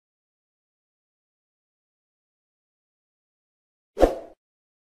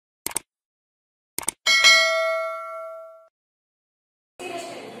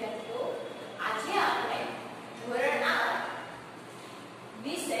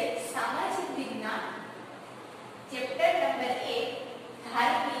Chapter number 1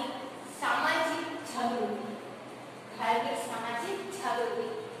 ધાર્મિક સામાજિક જાગૃતિ. ધાર્મિક સામાજિક જાગૃતિ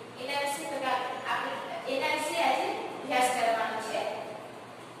એના વિશે આજે અભ્યાસ કરવાનો છે.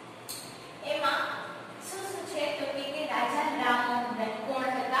 એમાં શું છે તો કે રાજા રામમોહન રાય કોણ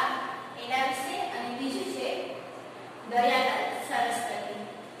હતા એના વિશે, અને બીજું છે દયાનંદ સરસ્વતી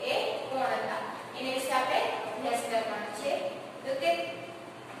એ કોણ હતા એના વિશે આપણે અભ્યાસ કરવાનો છે. તો કે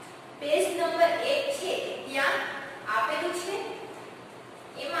પેજ નંબર 1 છે ત્યાં આપેલું છે.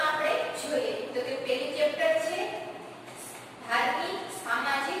 એમાં આપણે જોઈએ તો કે પહેલું ચેપ્ટર છે ધાર્મિક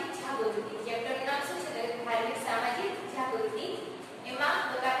સામાજિક જાગૃતિ. ચેપ્ટરનું નામ શું છે? ધાર્મિક સામાજિક જાગૃતિ. એમાં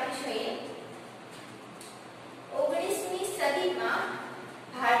તો આપણે જોઈએ 19મી સદીમાં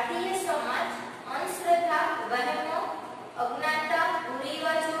ભારતીય સમાજ અંધશ્રદ્ધા, વહેમો, અજ્ઞાનતા,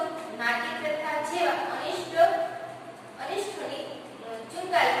 કુરિવાજો, નાટી પ્રથા જેવા અનિષ્ટોની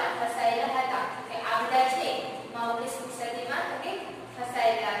ચુંગાલમાં ફસાયેલા હતા. કે આ બધા છે 19મી સદીમાં તો કે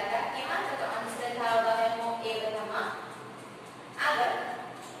ફસાયેલા હતા. એમાં તો અંધશ્રદ્ધા, વહેમો એ બધામાં. આગળ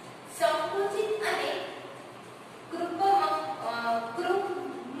સંકુચિત અને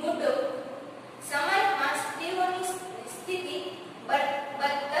કૃપમુટો સમાજમાં સ્ત્રીઓની સ્થિતિ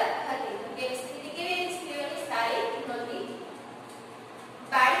બદતર હતી. કે સ્થિતિ કેવી સ્ત્રીઓની સારી નહોતી.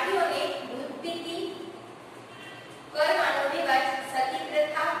 બાળકીઓને દૂધ પીતી કરવાનો રિવાજ, સતી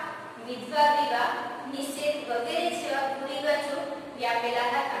પ્રથા, વિધવા વિવાહ નિષેધ વગેરે જેવા કુરિવાજો વ્યાપેલા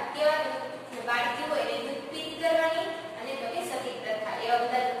હતા. કેવા બાળકીઓ એને દૂધ પીતી કરવાની અને તો કે સતી પ્રથા એવા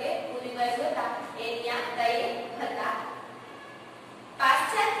બધા તો કે કુરિવાજો હતા એ ત્યાં તૈય હતા.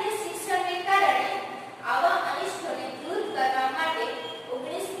 પાશ્ચાત્ય શિક્ષણને કારણે આવા અનિષ્ટોને દૂર કરવા માટે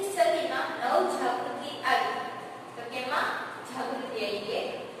 19મી સદીમાં નવ જાગૃતિ આવી. તો કેમાં જાગૃતિ આવી ગઈ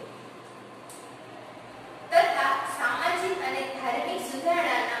તથા સામાજિક અને ધાર્મિક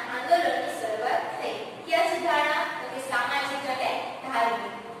સુધારણાના આંદોલનની શરૂઆત થઈ. ક્યાં સુધારણા? તો કે સામાજિક અને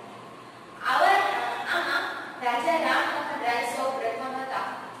ધાર્મિક. આમાં રાજા રામમોહન રાય સૌ પ્રથમ હતા.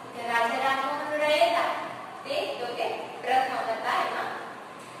 કે રાજા રામમોહન રાય હતા તે તો કે પ્રથમ હતા. એમાં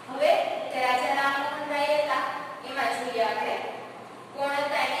હવે રાજા રામમોહન રાય હતા એમાં જોઈએ આપણે કોણ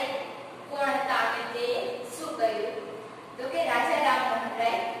હતા અને તે શું કર્યું. તો કે રાજા રામમોહન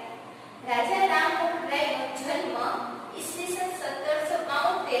રાય. રાજા રામમોહન રાયનો જન્મ ઈસવીસન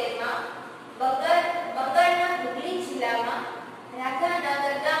 1772માં બંગાળના હુગલી જિલ્લામાં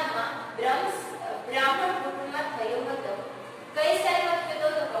રાધાનગર ગામમાં બ્રાહ્મણ કુટુંબમાં થયો હતો. કઈ સાલમાં થયો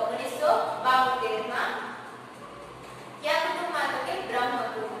હતો? 1972માં. ક્યાં કુટુંબમાં? તો કે બ્રાહ્મણ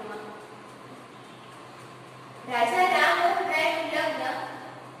કુટુંબમાં. રાજા રામમોહન રાયનું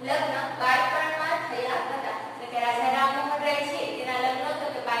લગ્ન બાળપણમાં થયા હતા. એટલે કે રાજા રામમોહન રાય છે તેના લગ્ન તો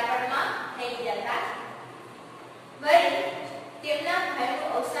કે બાળપણમાં થઈ ગયા હતા. વળી તેમના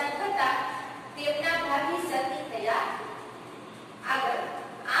ભાઈનું અવસાન થતાં તેમના ભાભી સતી થયા. આગળ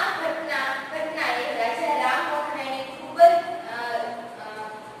આ ઘટનાએ રાજા રામમોહન રાયને ખૂબ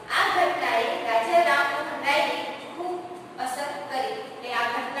અસર કરી. એટલે આ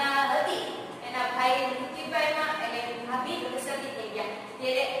ઘટના હતી એના ભાઈ મૃત્યુ પામ્યા અને ભાભી સતી થઈ ગયા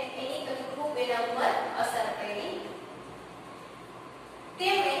ત્યારે એની તો ખૂબ એના ઉપર અસર કરી.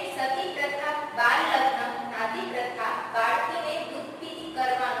 તેમણે સતી પ્રથા, બાળ લગ્ન, નાતી પ્રથા, બાળકીને દૂધ પીતી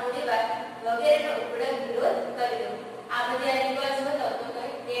કરવાનો રિવાજ વગેરેનો ઉગ્ર વિરોધ કર્યો. આ બધા રિવાજ હતો તો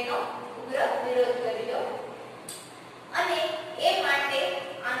તેનો ઉગ્ર વિરોધ કર્યો અને એ માટે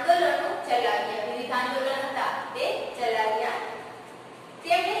આંદોલનો ચલાવ્યા. વિવિધ આંદોલન હતા તે ચલાવ્યા.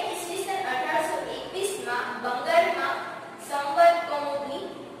 તેમણે ઈસવીસન 1821માં બંગાળમાં સંવત કૌમુદી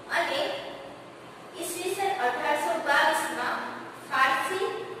અને ઈસવીસન 1822માં ફારસી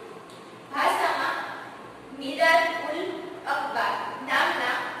ભાષામાં મિરાર ઉલ અખબાર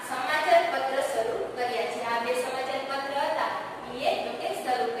નામના સમાચાર પત્ર શરૂ કર્યા છે. આ બે સમાચાર પત્ર હતા એ તો કે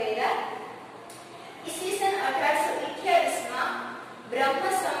શરૂ કર્યા.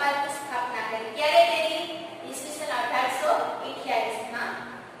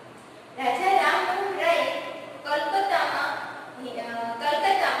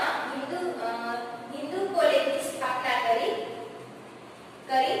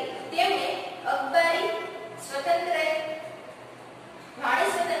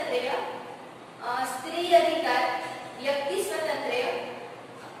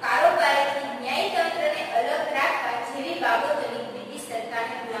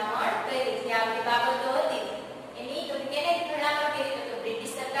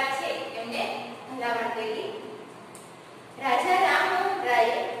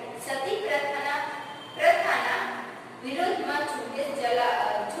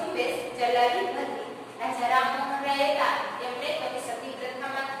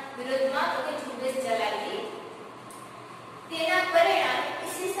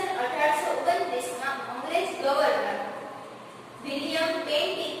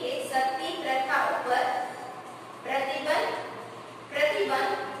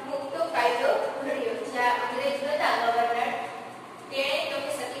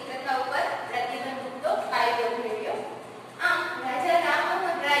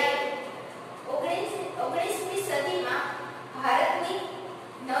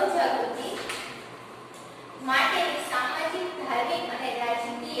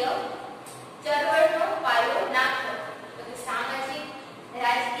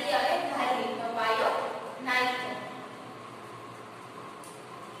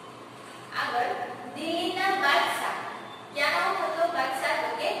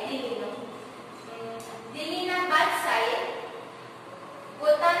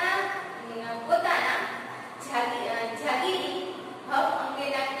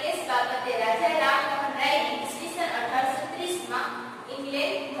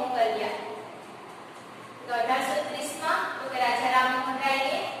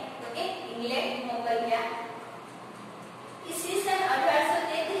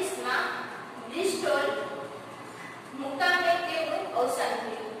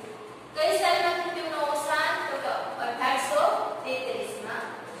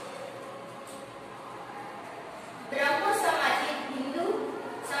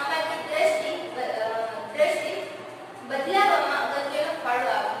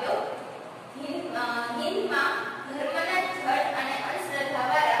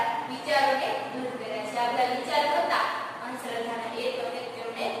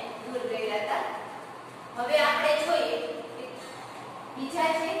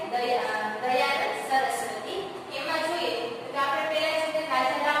 બીજા છે દયાનંદ સરસ્વતી. એમાં જોઈએ તો આપણે પહેલા છે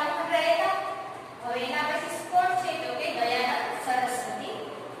રાજા રામમોહન રાય હતા. હવે એના પછી કોણ છે તો કે દયાનંદ સરસ્વતી.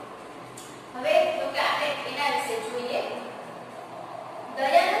 હવે તો કે આપણે એના વિશે જોઈએ.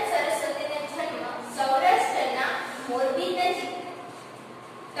 દયાનંદ સરસ્વતીનો જન્મ સૌરાષ્ટ્રના મોરબી નજીક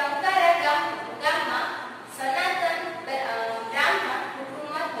ટંકારા ગામમાં સનાતન બ્રાહ્મણ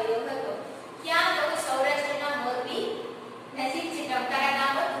કુટુંબમાં થયો હતો. ક્યાં તો સૌરાષ્ટ્રના મોરબી નજીક જે ટંકારા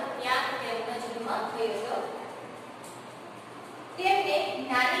ગામ હતું ત્યાં તેમનો જન્મ થયો હતો. તેમને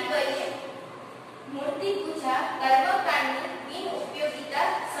નાની વયે મૂર્તિ પૂજા કર્મકાંડની બિન ઉપયોગિતા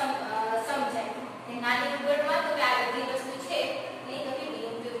સમજાઈ. નાની ઉંમરમાં તો આ બધી વસ્તુ છે નહીં તો કે બિન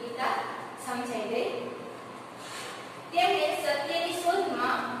ઉપયોગિતા સમજાઈ ગઈ. તેમણે સત્યની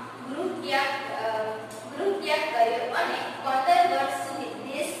શોધમાં ગૃહત્યાગ કર્યો અને 15 વર્ષ સુધી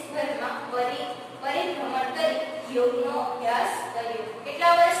દેશભરમાં પરિભ્રમણ કરી યોગનો અભ્યાસ કર્યો.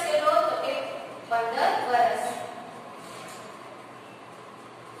 કેટલા વર્ષ કર્યો તો કે 15 વર્ષ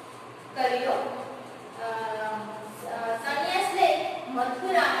કર્યો. સંન્યાસ લઈ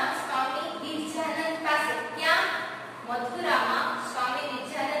મથુરામાં સ્વામી વિરજાનંદ પાસે ત્યાં મથુરામાં સ્વામી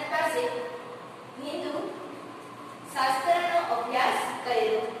વિરજાનંદ પાસે હિન્દુ શાસ્ત્રનો અભ્યાસ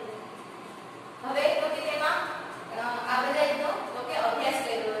કર્યો. હવે તો કે તેમાં આ બધાનો તો કે અભ્યાસ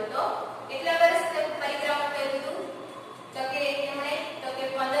કર્યો હતો. કેટલા વર્ષ પરિક્રમણ કર્યું હતું તો કે તેમણે તો કે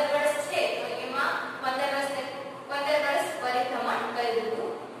 15 વર્ષ છે તો એમાં 15 વર્ષ પરિક્રમણ કર્યું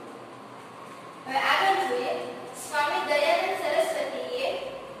હતું. હવે આગળ જોઈએ. સ્વામી દયાનંદ સરસ્વતીએ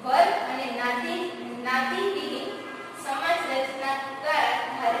વર્ગ અને નાતીવિહીન સમાજ રચના દ્વારા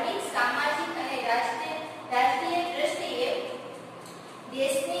ધાર્મિક, સામાજિક અને રાષ્ટ્રીય દ્રષ્ટિએ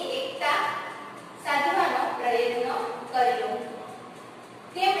દેશની એકતા સાધવાનો પ્રયત્ન કર્યો.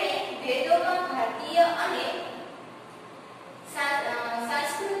 તેમણે વેદોમાં ભારતીય અને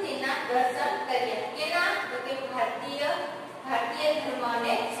સંસ્કૃતિના દર્શન કર્યા. કેના તો કે ભારતીય ધર્મ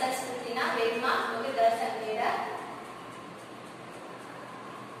અને સંસ્કૃતિના વેદમાં તો કે દર્શન કર્યા.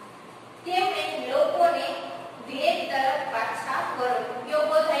 તેમણે લોકોને વેદ તરફ પાછા વળો કયો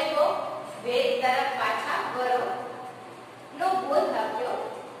બોધ આપ્યો? વેદ તરફ પાછા વળો નો બોધ આપ્યો.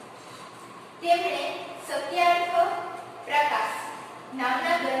 તેમણે સત્યાર્થ પ્રકાશ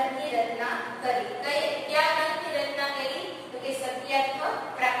નામના ગ્રંથની રચના કરી. કયા ગ્રંથની રચના કરી તો કે સત્યાર્થ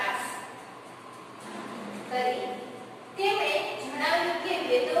પ્રકાશ કરી. તેમણે જણાવ્યું કે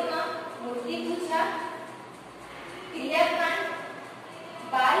વેદોમાં મૂર્તિ પૂજા, ક્રિયાકાંડ,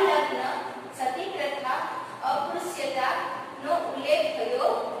 બાળ લગ્ન, સતી પ્રથા, અસ્પૃશ્યતા નો ઉલ્લેખ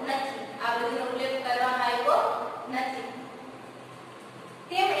થયો નથી. આ બધોનો ઉલ્લેખ